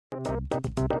Welcome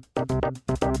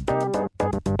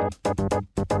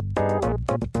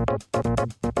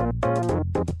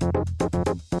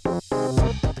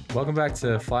back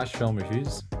to Flash Film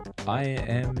Reviews. I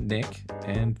am Nick,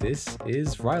 and this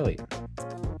is Riley.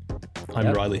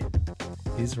 I'm Riley.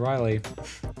 He's Riley.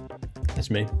 That's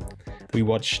me. We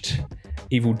watched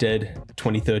Evil Dead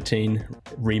 2013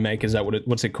 remake. Is that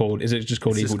what's it called? Is it just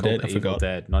called Evil Dead? I forgot. Evil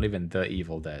Dead, not even The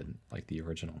Evil Dead, like the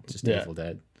original. Just Evil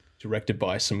Dead. Directed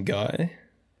by some guy.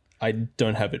 I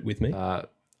don't have it with me. I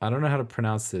don't know how to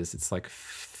pronounce this. It's like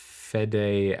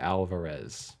Fede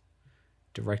Alvarez.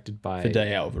 Directed by Fede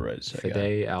Alvarez.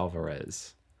 Fede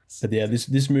Alvarez. But yeah,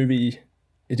 this movie,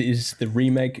 it is the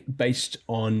remake based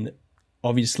on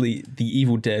obviously the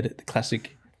Evil Dead, the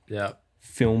classic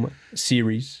film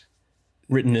series,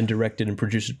 written and directed and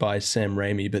produced by Sam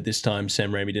Raimi. But this time,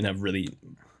 Sam Raimi didn't have really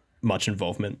much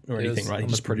involvement or anything, right? He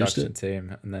just produced it.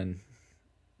 Team, and then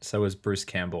so was Bruce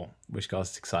Campbell, which got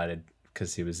us excited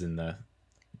because he was in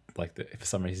for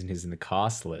some reason he's in the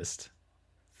cast list.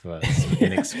 For some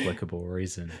inexplicable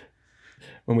reason.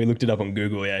 When we looked it up on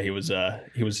Google, he was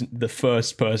the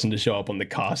first person to show up on the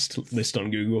cast list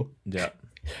on Google. Yeah.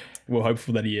 We're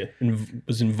hopeful that he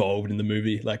was involved in the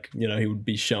movie, he would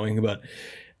be showing, but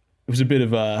it was a bit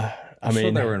of I'm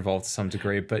sure they were involved to some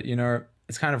degree, but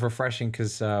it's kind of refreshing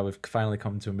because we've finally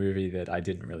come to a movie that I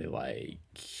didn't really like.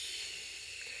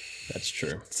 That's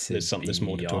true. There's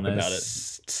more to talk about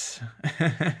it.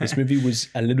 This movie was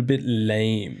a little bit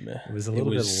lame. It was a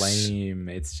little bit lame.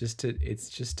 It's just an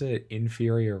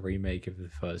inferior remake of the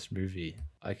first movie.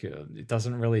 It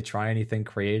doesn't really try anything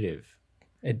creative.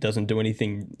 It doesn't do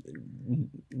anything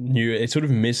new. It sort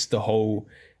of missed the whole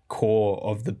core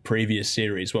of the previous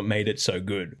series, what made it so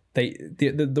good.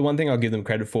 The one thing I'll give them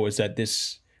credit for is that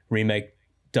this remake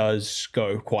does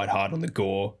go quite hard on the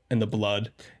gore and the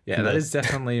blood. Yeah, that is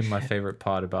definitely my favorite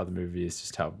part about the movie, is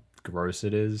just how gross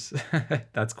it is.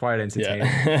 That's quite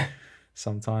entertaining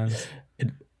sometimes.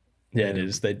 It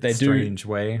is. They do strange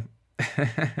way.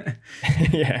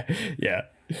 yeah.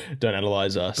 Don't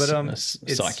analyze us. But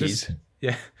psyches.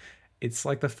 It's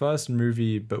like the first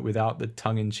movie, but without the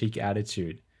tongue-in-cheek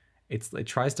attitude. It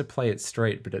tries to play it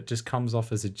straight, but it just comes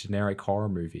off as a generic horror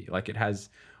movie. Like, it has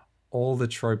all the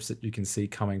tropes that you can see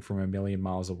coming from a million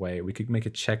miles away. We could make a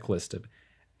checklist of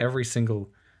every single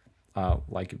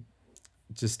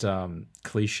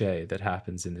cliche that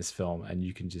happens in this film, and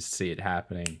you can just see it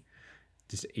happening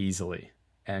just easily.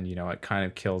 And it kind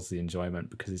of kills the enjoyment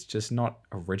because it's just not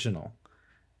original.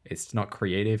 It's not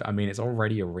creative. I mean, it's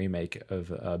already a remake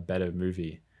of a better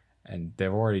movie, and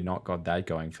they've already not got that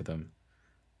going for them.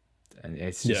 And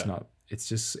it's just not. It's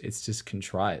just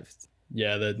contrived.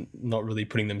 Yeah, they're not really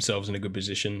putting themselves in a good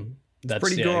position. That's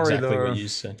pretty gory, exactly though. what you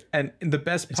said. And the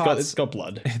best parts, it's got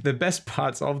blood. The best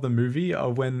parts of the movie are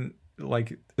when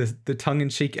the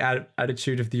tongue-in-cheek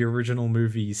attitude of the original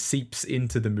movie seeps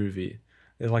into the movie.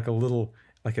 They're like a little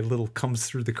comes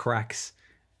through the cracks.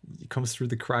 It comes through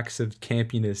the cracks of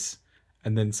campiness,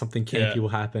 and then something campy will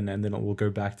happen, and then it will go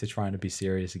back to trying to be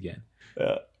serious again.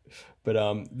 Yeah. But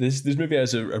this movie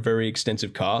has a very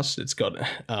extensive cast. It's got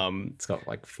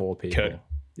like 4 people.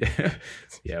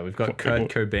 Yeah, we've got Kurt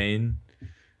Cobain.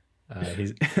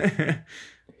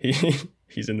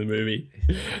 He's in the movie.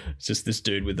 It's just this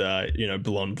dude with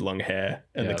blonde long hair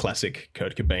and the classic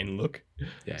Kurt Cobain look.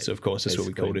 Yeah. So of course that's what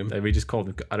we called him. We just called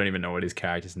him. I don't even know what his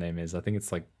character's name is. I think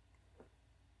it's like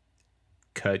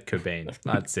Kurt Cobain.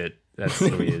 That's it. That's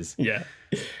who he is. Yeah.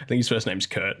 I think his first name's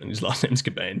Kurt and his last name's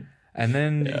Cobain. And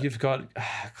then you've got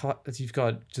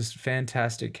just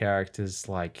fantastic characters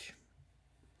like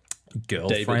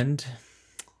Girlfriend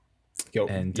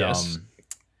and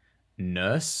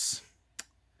Nurse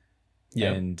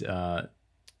and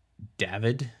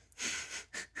David,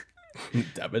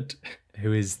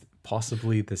 who is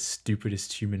possibly the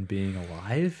stupidest human being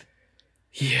alive.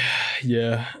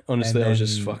 Yeah. Honestly, I was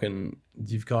just fucking.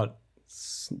 You've got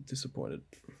disappointed.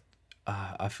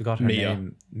 I forgot her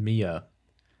name, Mia.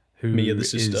 Mia, the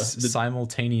sister, is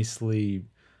simultaneously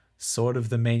sort of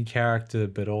the main character,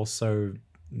 but also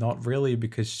not really,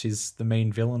 because she's the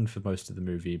main villain for most of the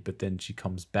movie. But then she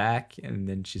comes back, and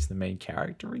then she's the main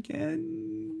character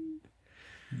again.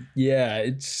 Yeah,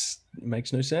 it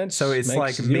makes no sense. So it's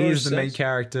like Mia's the main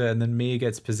character, and then Mia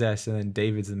gets possessed, and then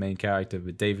David's the main character,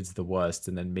 but David's the worst,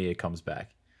 and then Mia comes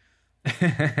back.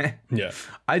 Yeah,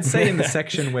 I'd say in the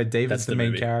section where David's the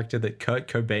main character, that Kurt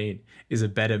Cobain is a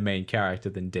better main character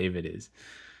than David is.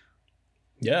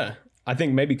 Yeah, I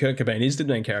think maybe Kurt Cobain is the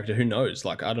main character. Who knows?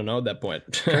 I don't know at that point.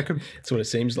 That's what it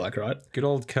seems like, right? Good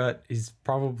old Kurt is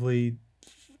probably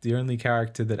the only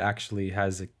character that actually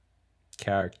has a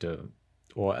character,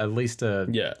 or at least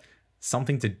a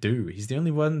something to do. He's the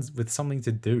only one with something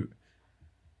to do.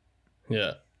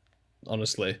 Yeah,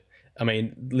 honestly. I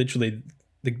mean, literally,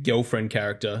 the girlfriend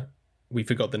character, we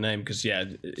forgot the name because, yeah,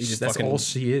 he's that's all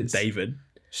she is. David.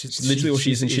 She's literally all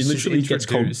she is, and she literally gets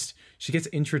introduced. She gets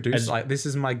introduced like, this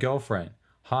is my girlfriend.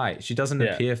 Hi. She doesn't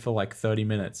appear for like 30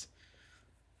 minutes.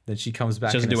 Then she comes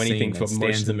back. She doesn't do anything for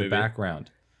most of the movie.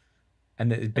 Background.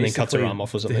 And then cuts her arm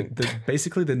off or something.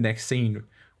 Basically, the next scene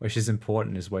where she's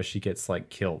important is where she gets like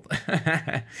killed.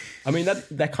 I mean,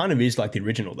 that kind of is like the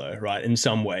original though, right? In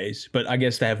some ways, but I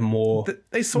guess they have more.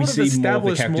 They sort of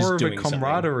establish more of a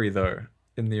camaraderie though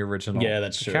in the original. Yeah,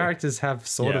 that's true. The characters have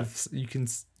sort of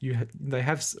they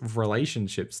have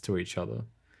relationships to each other.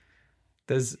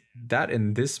 There's that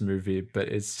in this movie, but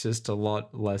it's just a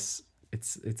lot less.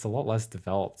 It's a lot less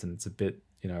developed, and it's a bit,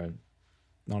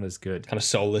 not as good. Kind of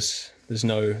soulless. There's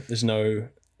no.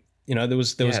 There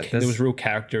was real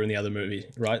character in the other movie,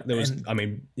 right?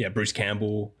 Bruce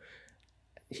Campbell.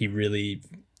 He really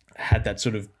had that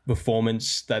sort of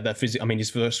performance. His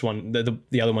first one.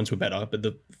 The other ones were better, but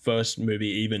the first movie,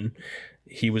 even,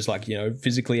 he was like,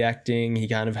 physically acting. He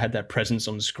kind of had that presence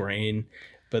on the screen.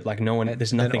 But like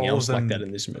there's nothing else like that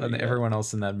in this movie. And everyone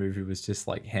else in that movie was just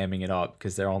like hamming it up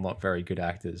because they're all not very good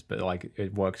actors. But like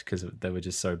it worked because they were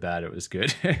just so bad it was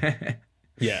good.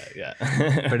 Yeah.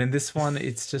 But in this one,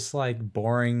 it's just like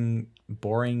boring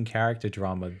character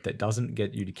drama that doesn't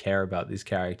get you to care about these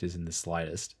characters in the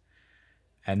slightest.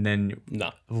 And then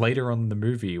later on in the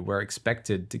movie, we're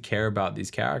expected to care about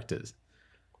these characters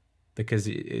because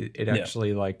it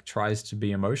actually like tries to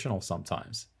be emotional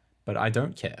sometimes. But I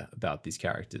don't care about these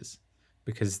characters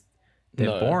because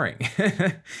they're boring.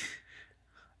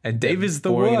 And David's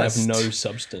the worst. And have no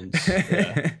substance.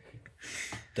 Yeah.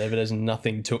 David has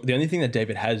nothing to. The only thing that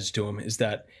David has to him is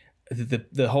that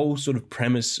the whole sort of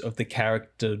premise of the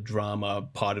character drama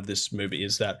part of this movie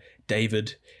is that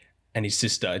David and his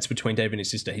sister. It's between David and his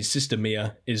sister. His sister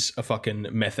Mia is a fucking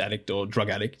meth addict or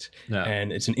drug addict,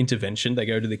 and it's an intervention. They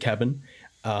go to the cabin.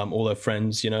 All her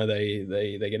friends,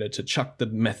 they get her to chuck the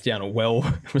meth down a well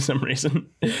for some reason,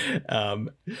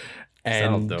 and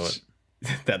that'll do it.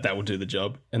 That will do the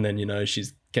job. And then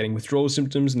she's getting withdrawal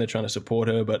symptoms, and they're trying to support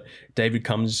her. But David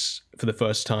comes for the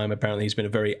first time. Apparently, he's been a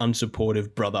very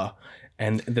unsupportive brother,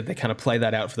 and that they kind of play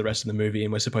that out for the rest of the movie.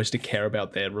 And we're supposed to care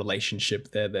about their relationship,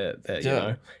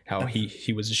 how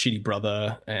he was a shitty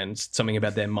brother, and something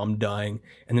about their mum dying.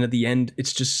 And then at the end,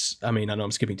 it's just. I mean, I know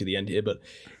I'm skipping to the end here, but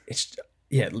it's.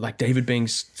 Yeah, like David being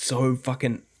so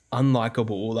fucking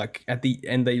unlikable. Like at the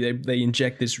end, they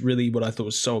inject this really what I thought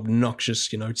was so obnoxious,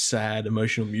 sad,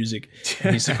 emotional music.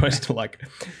 And he's supposed to like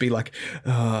be like,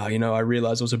 I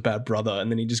realized I was a bad brother, and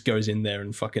then he just goes in there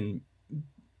and fucking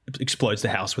explodes the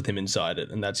house with him inside it,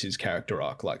 and that's his character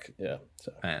arc. Like, yeah,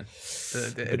 so, man,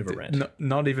 a bit of a rant.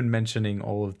 Not even mentioning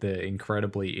all of the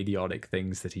incredibly idiotic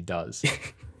things that he does.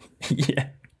 yeah.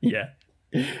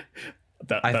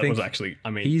 That was actually,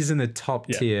 I mean, he's in the top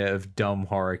tier of dumb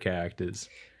horror characters.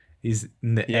 He's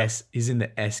in the He's in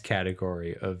the S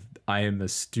category of I am a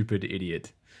stupid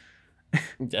idiot.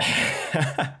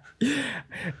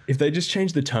 If they just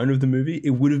changed the tone of the movie, it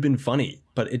would have been funny,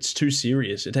 but it's too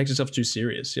serious. It takes itself too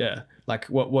serious. Yeah. Like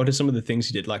what are some of the things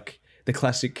he did? Like the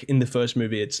classic in the first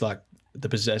movie, it's like the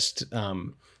possessed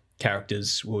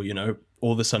characters will,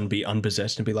 all of a sudden be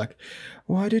unpossessed and be like,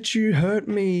 why did you hurt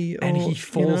me? And he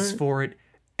falls for it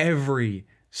every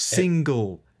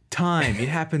single time. It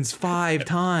happens 5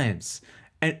 times.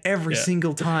 And every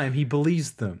single time he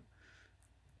believes them.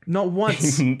 Not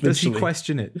once does he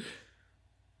question it.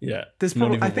 Yeah.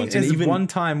 I think there's one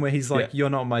time where he's like,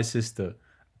 you're not my sister.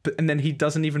 And then he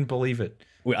doesn't even believe it.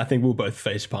 I think we were both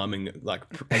face palming like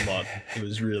a lot. It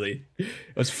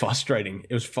was frustrating.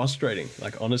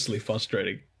 Like honestly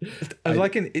frustrating.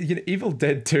 Like in Evil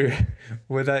Dead 2,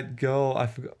 where that girl, I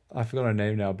forgot her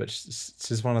name now, but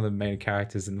she's one of the main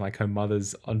characters, and like her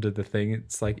mother's under the thing.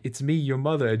 It's like, it's me, your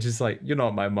mother. It's just like, you're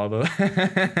not my mother.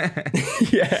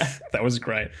 Yeah, that was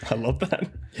great. I love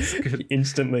that.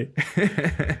 Instantly.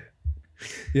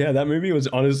 Yeah, that movie was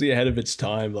honestly ahead of its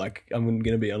time. Like, I'm going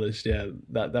to be honest. Yeah,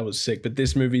 that was sick. But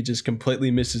this movie just completely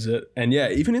misses it. And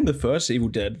yeah, even in the first Evil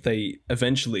Dead, they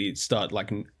eventually start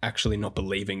like actually not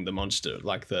believing the monster,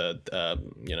 like the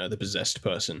possessed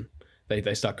person.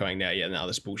 They start going, now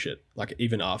this bullshit. Like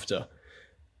even after.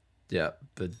 Yeah,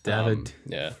 but David,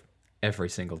 every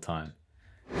single time.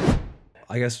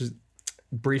 I guess just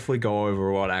briefly go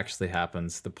over what actually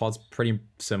happens. The plot's pretty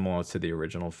similar to the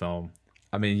original film.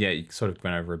 I mean, yeah, you sort of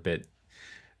went over a bit.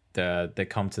 They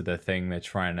come to the thing, they're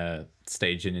trying to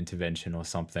stage an intervention or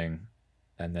something,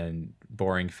 and then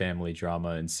boring family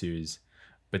drama ensues.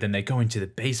 But then they go into the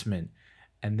basement,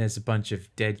 and there's a bunch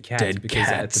of dead cats at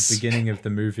the beginning of the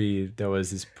movie there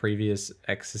was this previous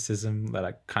exorcism that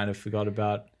I kind of forgot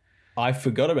about. I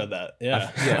forgot about that.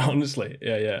 Yeah. Honestly.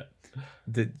 Yeah.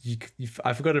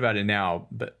 I forgot about it now,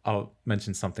 but I'll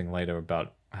mention something later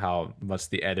about how much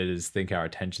the editors think our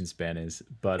attention span is.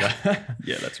 But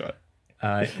yeah, that's right.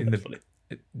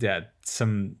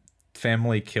 Some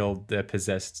family killed their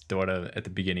possessed daughter at the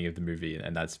beginning of the movie,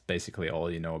 and that's basically all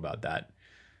you know about that.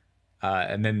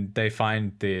 And then they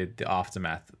find the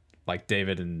aftermath, like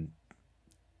David and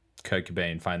Kurt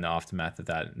Cobain find the aftermath of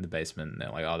that in the basement, and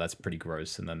they're like, oh, that's pretty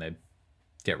gross. And then they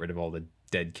get rid of all the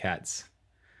dead cats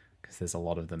because there's a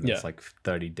lot of them. There's like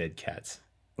 30 dead cats.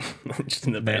 Just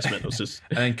in the basement. It was just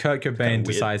and then Kurt Cobain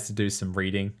decides to do some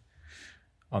reading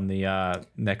on the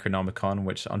Necronomicon,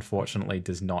 which unfortunately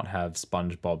does not have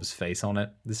SpongeBob's face on it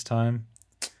this time,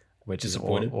 which is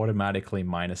automatically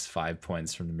 -5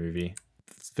 points from the movie.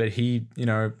 But he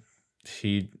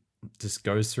just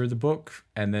goes through the book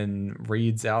and then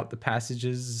reads out the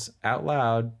passages out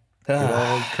loud. Good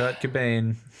old Kurt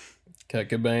Cobain. Kurt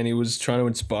Cobain, he was trying to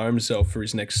inspire himself for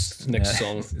his next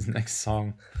song. His next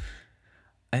song.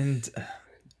 And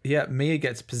Mia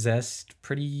gets possessed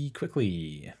pretty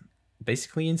quickly,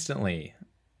 basically instantly.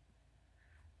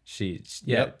 She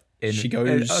goes.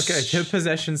 Okay, her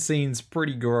possession scene's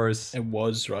pretty gross. It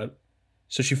was, right.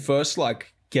 So she first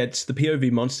gets the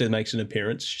POV monster makes an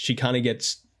appearance. She kind of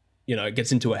gets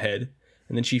into her head,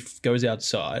 and then she goes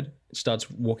outside and starts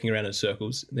walking around in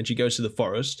circles. And then she goes to the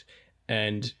forest.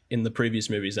 And in the previous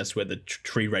movies, that's where the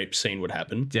tree rape scene would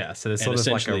happen. Yeah, so there's sort of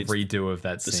like a redo of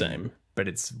that scene. The same. But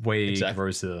it's way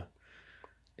grosser.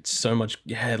 It's so much,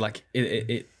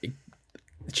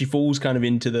 she falls kind of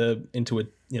into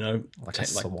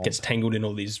gets tangled in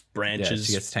all these branches,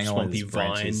 she gets tangled in these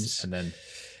branches, and then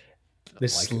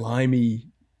this slimy,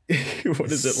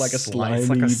 what is it, like a slimy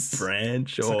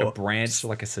branch? It's like a branch,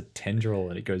 like a tendril,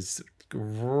 and it goes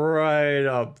right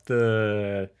up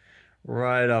the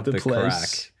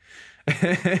crack.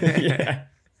 Yeah.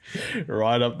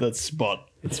 Right up that spot.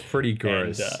 It's pretty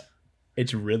gross. And,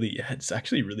 it's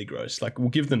actually really gross. Like, we'll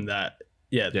give them that.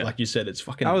 Yeah, like you said, it's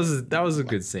fucking. That was a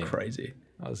good scene. Crazy.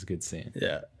 That was a good scene.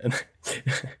 Yeah. And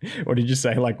what did you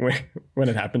say? Like, when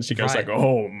it happens, she goes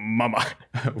 "Oh, mama."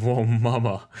 Whoa,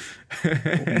 mama.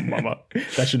 Oh, mama.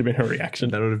 That should have been her reaction.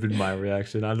 That would have been my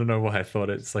reaction. I don't know why I thought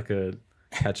it's like a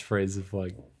catchphrase of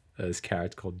like this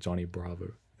character called Johnny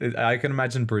Bravo. I can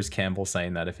imagine Bruce Campbell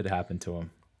saying that if it happened to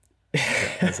him.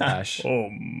 As Ash. Oh,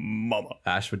 mama.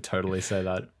 Ash would totally say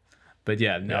that. But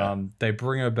they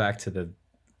bring her back to the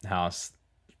house.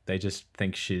 They just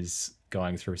think she's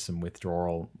going through some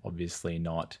withdrawal. Obviously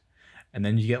not. And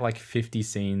then you get like 50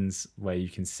 scenes where you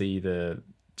can see the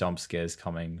jump scares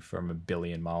coming from a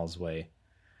billion miles away.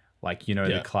 Like,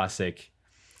 the classic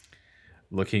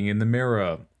looking in the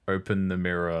mirror, open the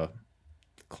mirror,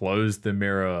 close the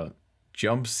mirror,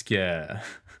 jump scare.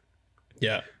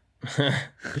 Yeah.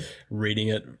 Reading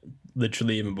it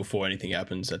literally even before anything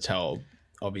happens. That's how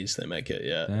obvious they make it.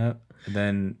 Yeah. And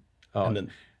then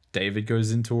David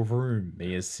goes into a room.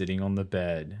 Mia's sitting on the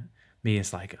bed.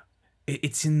 Mia's like,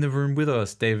 it's in the room with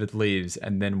us. David leaves.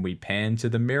 And then we pan to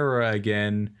the mirror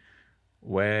again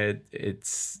where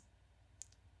it's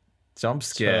jump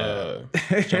scare.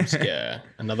 Jump scare.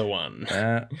 Another one.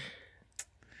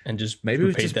 And just maybe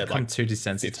we've just become too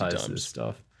desensitized to this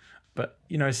stuff. But,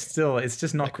 still, it's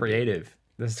just not creative.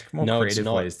 There's more creative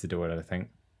ways to do it, I think.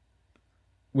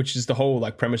 Which is the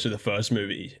whole premise of the first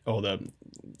movie, or the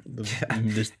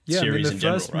series in general, right? The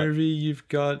first movie, you've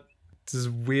got this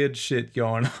weird shit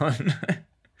going on.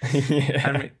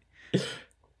 Yeah.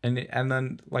 And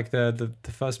then the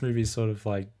first movie sort of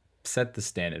set the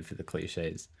standard for the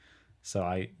cliches.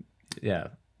 So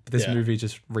this movie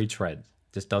just retreads,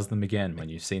 just does them again when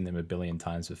you've seen them a billion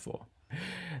times before.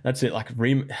 That's it. What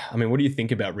do you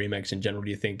think about remakes in general? Do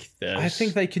you think I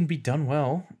think they can be done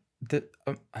well.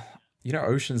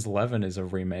 Ocean's 11 is a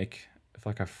remake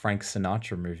of a Frank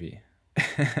Sinatra movie.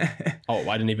 Oh,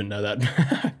 I didn't even know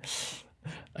that.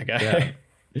 Okay.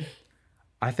 Yeah.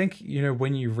 I think,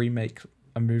 when you remake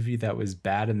a movie that was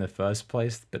bad in the first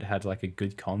place but had a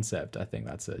good concept, I think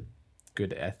that's a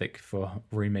good ethic for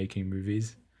remaking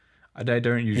movies. I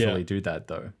don't usually do that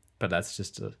though, but that's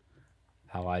just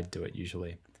how I do it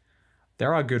usually.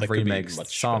 There are good remakes,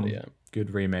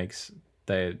 good remakes.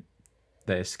 They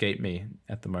escape me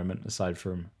at the moment, aside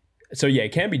from. So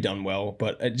it can be done well,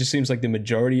 but it just seems like the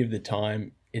majority of the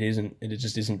time it isn't. It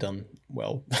just isn't done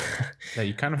well. Yeah,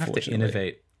 you kind of have to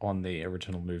innovate on the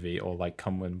original movie, or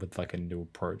come in with a new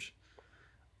approach,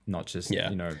 not just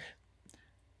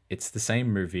it's the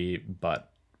same movie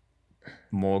but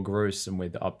more gross and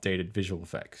with updated visual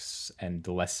effects and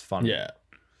less fun. Yeah.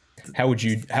 How would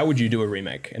you do a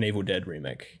remake, an Evil Dead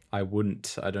remake? I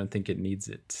wouldn't. I don't think it needs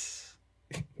it.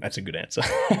 That's a good answer.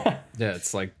 Yeah,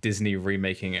 it's like Disney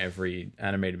remaking every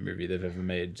animated movie they've ever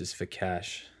made just for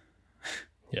cash.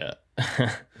 Yeah.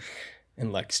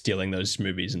 And like stealing those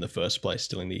movies in the first place,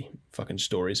 stealing the fucking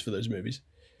stories for those movies.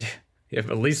 Yeah,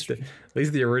 but at least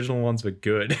the original ones were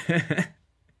good.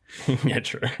 Yeah,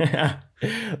 true.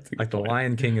 Like The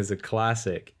Lion King is a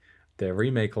classic. The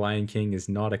remake Lion King is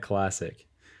not a classic.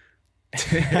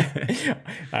 I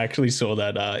actually saw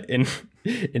that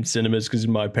in cinemas because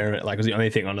my parent was the only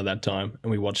thing on at that time, and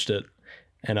we watched it.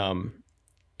 And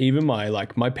even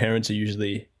my parents are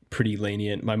usually pretty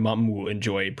lenient. My mum will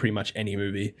enjoy pretty much any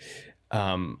movie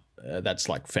that's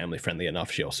like family friendly enough.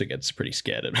 She also gets pretty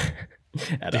scared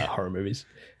at horror movies.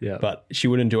 Yeah, but she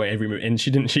would enjoy every movie, and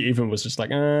she even was just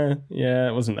like, yeah,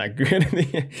 it wasn't that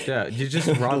good. Yeah, you just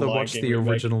rather watch the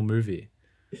original movie.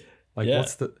 Like, yeah.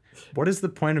 what is the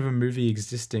point of a movie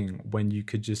existing when you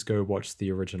could just go watch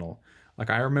the original? Like,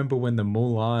 I remember when the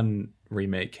Mulan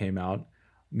remake came out,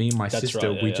 me and my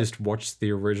sister, we just watched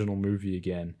the original movie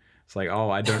again. It's like, oh,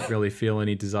 I don't really feel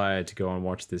any desire to go and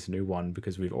watch this new one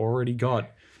because we've already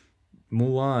got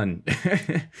Mulan.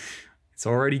 It's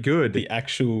already good. The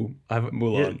actual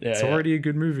Mulan. It's already a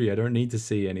good movie. I don't need to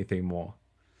see anything more.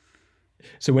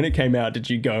 So when it came out,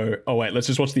 did you go, oh, wait, let's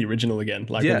just watch the original again?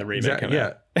 Like when the remake came out?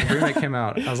 Yeah, the remake came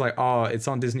out. I was like, oh, it's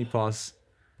on Disney Plus.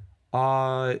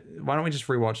 Why don't we just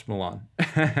rewatch Mulan?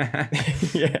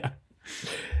 Yeah.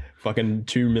 Fucking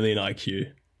 2 million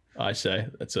IQ, I say.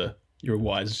 You're a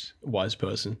wise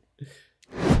person.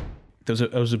 There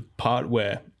was a part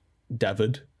where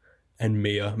David and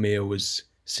Mia was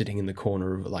sitting in the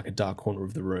corner of like a dark corner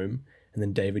of the room, and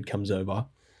then David comes over.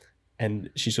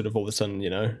 And she sort of all of a sudden,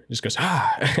 just goes,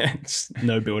 it's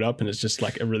no build up, and it's just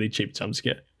like a really cheap jump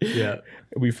scare. Yeah.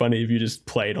 It'd be funny if you just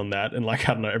played on that and like,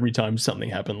 I don't know, every time something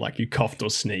happened, like you coughed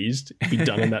or sneezed, it'd be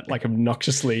done in that like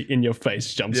obnoxiously in your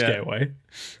face jump scare way.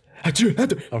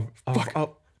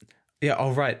 Yeah,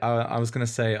 all right. I was going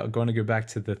to say, I'm going to go back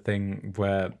to the thing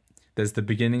where there's the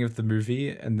beginning of the movie,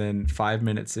 and then 5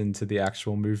 minutes into the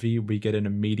actual movie, we get an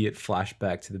immediate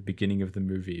flashback to the beginning of the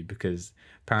movie because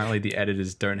apparently the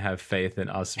editors don't have faith in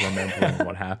us remembering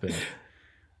what happened.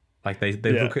 Like they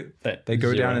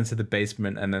go down into the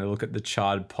basement and they look at the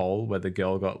charred pole where the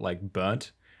girl got like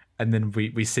burnt, and then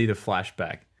we see the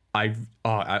flashback. I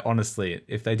honestly,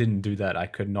 if they didn't do that, I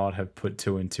could not have put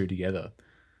 2 and 2 together.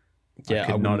 Yeah,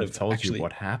 I could not have told you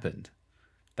what happened.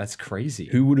 That's crazy.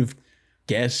 Who would have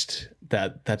guessed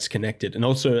that that's connected? And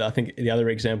also, I think the other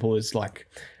example is like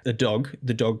the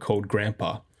dog called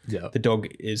Grandpa. Yeah, the dog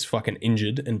is fucking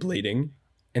injured and bleeding,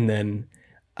 and then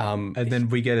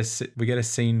we get a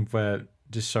scene where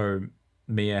just show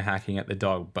Mia hacking at the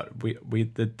dog, but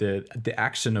the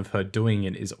action of her doing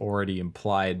it is already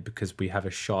implied because we have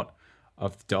a shot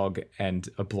of the dog and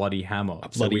a bloody hammer.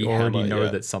 So we already know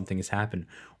that something has happened.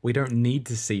 We don't need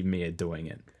to see Mia doing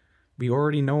it. We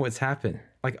already know what's happened.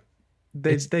 Like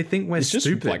they think we're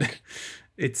stupid. Like,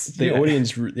 it's the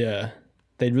audience. Yeah,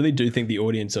 they really do think the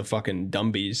audience are fucking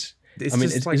dumbies. It's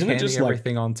just like handing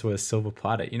everything onto a silver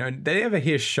platter. They ever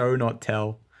hear show not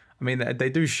tell? I mean, they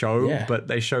do show, but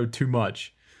they show too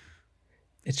much.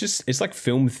 It's like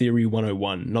film theory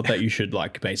 101. Not that you should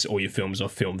like base all your films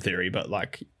off film theory, but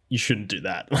like you shouldn't do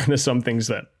that. There's some things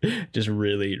that just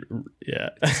really,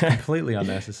 it's completely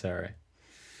unnecessary.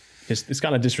 It's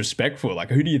kind of disrespectful. Like,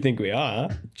 who do you think we are?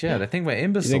 Yeah, they think we're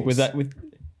imbeciles. You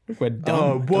think we're dumb.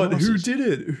 Oh, what? Who did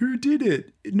it? Who did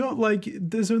it? Not like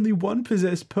there's only one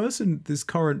possessed person at this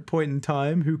current point in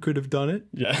time who could have done it.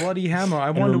 Yeah. Bloody hammer.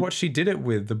 I wonder what she did it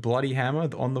with. The bloody hammer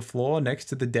on the floor next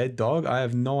to the dead dog. I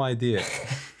have no idea.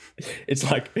 It's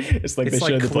like they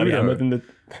show the bloody hammer in the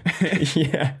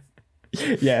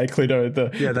yeah, Cluedo,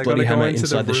 the bloody hammer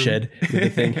inside the shed with the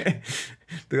thing.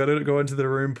 They got to go into the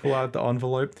room, pull out the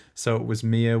envelope. So it was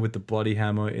Mia with the bloody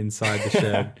hammer inside the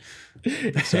shed.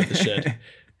 Inside the shed.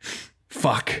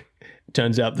 Fuck.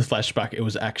 Turns out the flashback, it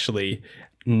was actually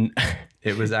Plum,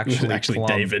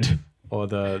 David. Or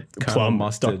the Colonel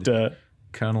Mustard.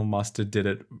 Colonel Mustard did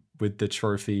it with the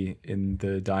trophy in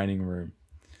the dining room.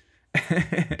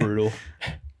 Brutal.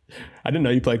 I didn't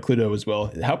know you played Cluedo as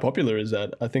well. How popular is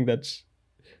that? I think it's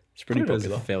pretty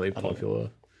popular. Fairly popular.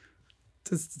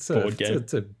 It's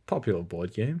a popular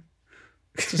board game.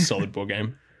 It's a solid board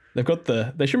game.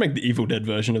 They should make the Evil Dead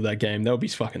version of that game. That would be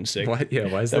fucking sick. Why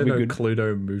is there no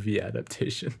Cluedo movie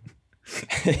adaptation?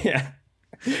 Yeah.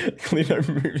 Cluedo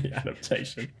movie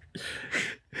adaptation.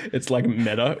 It's like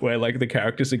meta where like the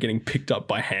characters are getting picked up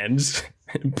by hands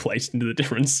placed into the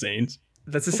different scenes.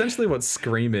 That's essentially what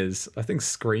Scream is. I think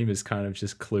Scream is kind of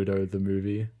just Cluedo the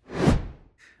movie.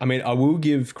 I mean, I will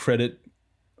give credit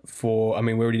for, I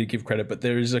mean, we already did give credit, but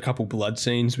there is a couple blood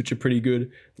scenes which are pretty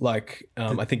good. Like,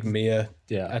 I think Mia,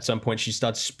 at some point, she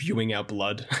starts spewing out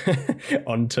blood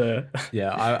onto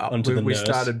onto the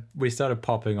nurse. We started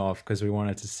popping off because we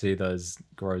wanted to see those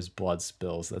gross blood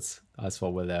spills. That's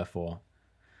what we're there for.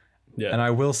 Yeah, and I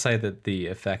will say that the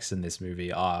effects in this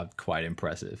movie are quite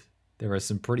impressive. There is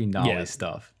some pretty gnarly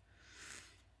stuff.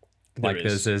 Like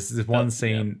there's one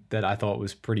scene that I thought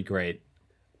was pretty great,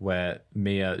 where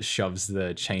Mia shoves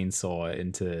the chainsaw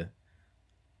into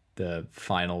the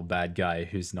final bad guy,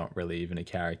 who's not really even a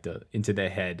character, into their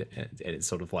head, and it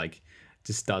sort of like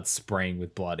just starts spraying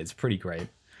with blood. It's pretty great.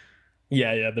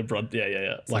 Yeah, the blood.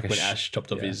 Yeah. Like when Ash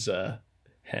chopped off his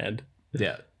hand.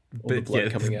 Yeah. But the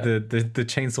blood coming out. The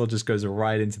chainsaw just goes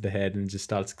right into the head and just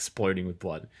starts exploding with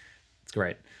blood. It's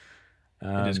great.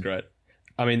 It is great.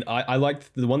 I mean, I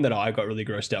liked the one that I got really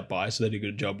grossed out by, so they did a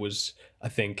good job, was, I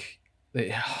think,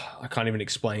 I can't even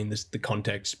explain the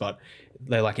context, but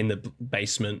they're like in the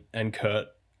basement and Kurt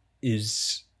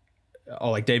is,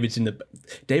 David's in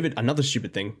David, another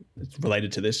stupid thing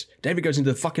related to this. David goes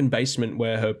into the fucking basement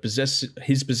where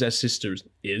his possessed sister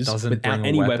is, without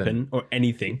any weapon or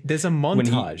anything. There's a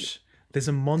montage. There's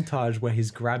a montage where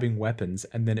he's grabbing weapons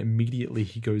and then immediately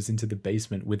he goes into the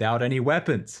basement without any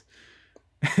weapons.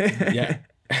 Yeah.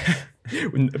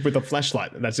 With a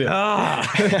flashlight. That's it.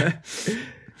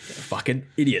 Fucking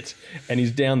idiot. And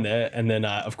he's down there, and then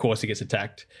of course he gets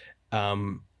attacked.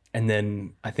 And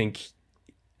then I think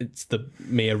it's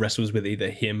Mia wrestles with either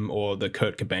him or the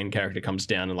Kurt Cobain character comes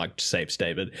down and like saves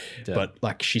David. Yeah. But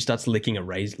like she starts licking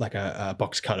a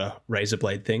box cutter razor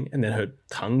blade thing, and then her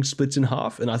tongue splits in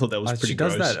half. And I thought that was pretty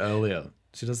gross. She does that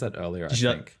earlier. I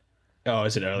think. Oh,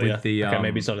 is it earlier? With the, okay,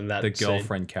 maybe it's not in that. The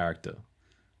girlfriend character.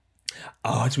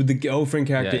 Oh, it's with the girlfriend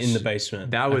character in the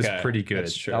basement. That was pretty good.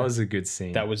 That was a good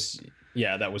scene. That was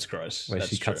gross. Where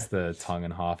she cuts the tongue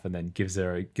in half and then gives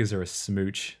her a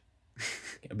smooch.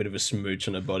 A bit of a smooch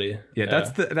on her body. Yeah,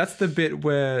 that's the bit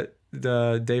where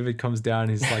David comes down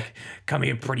and he's like, "Come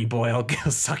here, pretty boy, I'll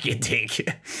suck your dick."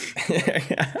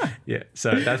 Yeah,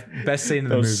 so that's best scene in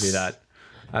the movie.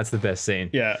 That's the best scene.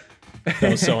 Yeah,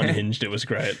 that was so unhinged. It was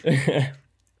great.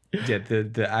 Yeah,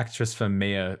 the actress for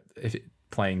Mia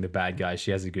playing the bad guy,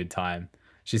 she has a good time.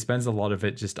 She spends a lot of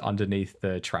it just underneath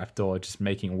the trapdoor, just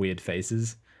making weird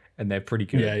faces, and they're pretty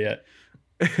good. Yeah,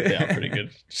 they are pretty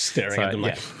good. Staring at them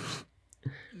like. Yeah.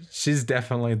 She's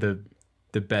definitely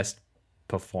the best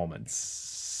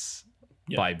performance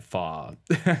by far.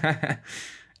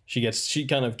 She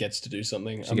kind of gets to do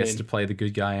something. She gets to play the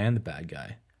good guy and the bad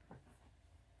guy.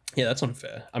 Yeah, that's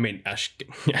unfair. I mean, Ash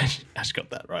got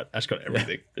that right. Ash got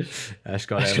everything. Yeah. Ash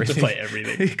got to play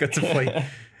everything. He got to play.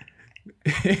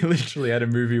 He literally had a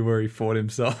movie where he fought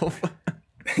himself.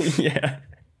 Yeah,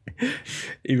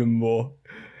 even more.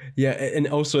 Yeah, and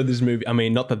also this movie. I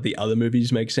mean, not that the other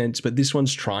movies make sense, but this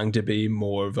one's trying to be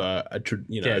more of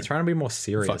it's trying to be more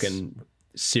serious. Fucking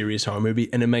serious horror movie,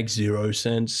 and it makes zero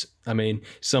sense. I mean,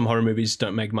 some horror movies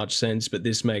don't make much sense, but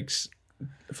this makes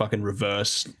fucking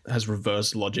has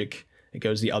reverse logic. It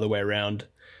goes the other way around.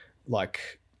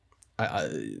 Like,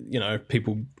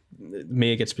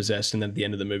 Mia gets possessed, and then at the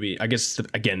end of the movie, I guess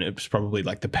again, it's probably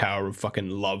like the power of fucking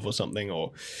love or something,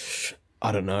 or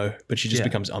I don't know. But she just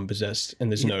becomes unpossessed, and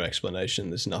there's no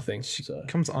explanation. There's nothing. She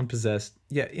becomes unpossessed.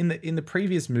 Yeah, in the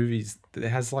previous movies, it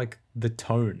has like the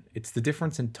tone. It's the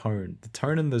difference in tone. The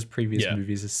tone in those previous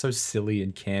movies is so silly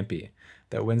and campy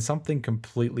that when something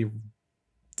completely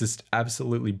just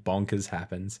absolutely bonkers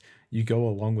happens, you go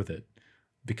along with it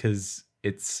because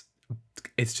it's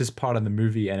just part of the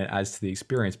movie and it adds to the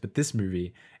experience. But this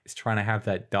movie is trying to have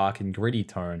that dark and gritty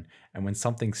tone, and when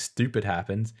something stupid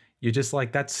happens, you're just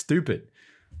like, that's stupid.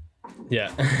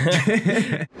 Yeah.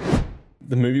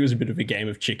 The movie was a bit of a game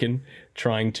of chicken,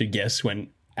 trying to guess when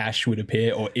Ash would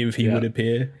appear or if he would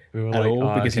appear at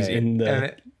all, because he's in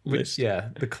the list. Yeah,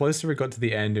 the closer we got to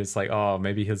the end, it's like, oh,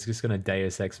 maybe he's just going to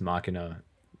Deus Ex Machina,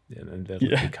 and that'll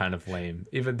be kind of lame.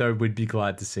 Even though we'd be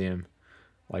glad to see him,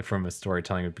 like from a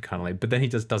storytelling, it'd be kind of lame. But then he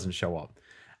just doesn't show up.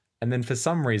 And then for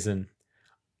some reason,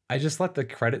 I just let the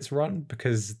credits run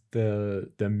because the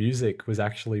music was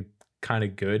actually kind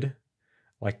of good.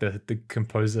 Like the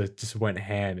composer just went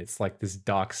ham. It's like this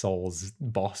Dark Souls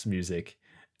boss music,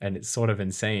 and it's sort of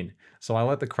insane. So I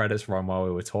let the credits run while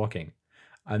we were talking,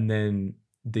 and then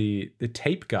the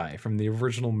tape guy from the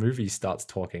original movie starts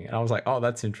talking, and I was like, oh,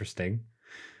 that's interesting.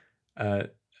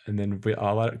 And then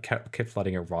kept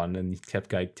letting it run, and kept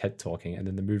talking, and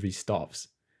then the movie stops,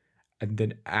 and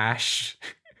then Ash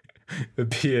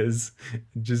appears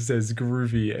and just says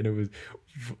groovy, and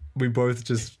we both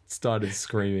just started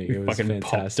screaming. It was fucking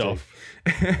fantastic. Popped off.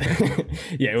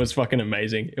 Yeah, it was fucking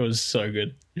amazing. It was so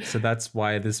good. So that's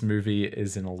why this movie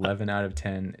is an 11 out of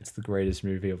 10. It's the greatest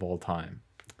movie of all time.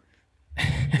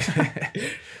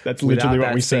 That's literally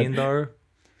what we said. Though,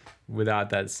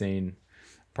 without that scene,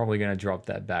 probably going to drop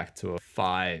that back to a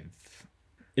 5.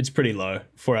 It's pretty low.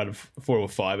 4 or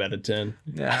 5 out of 10.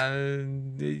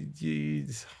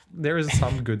 There is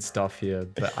some good stuff here,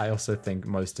 but I also think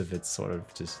most of it's sort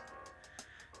of just,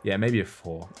 maybe a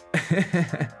 4.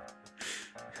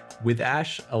 With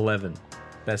Ash, 11.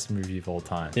 Best movie of all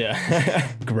time.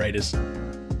 Yeah. Greatest.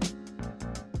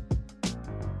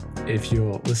 If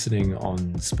you're listening on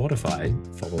Spotify,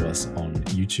 follow us on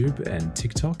YouTube and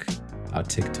TikTok. Our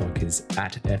TikTok is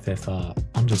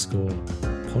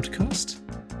 @FFR_podcast.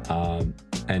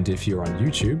 And if you're on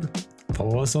YouTube,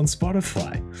 follow us on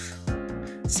Spotify.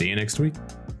 See you next week.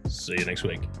 See you next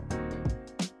week.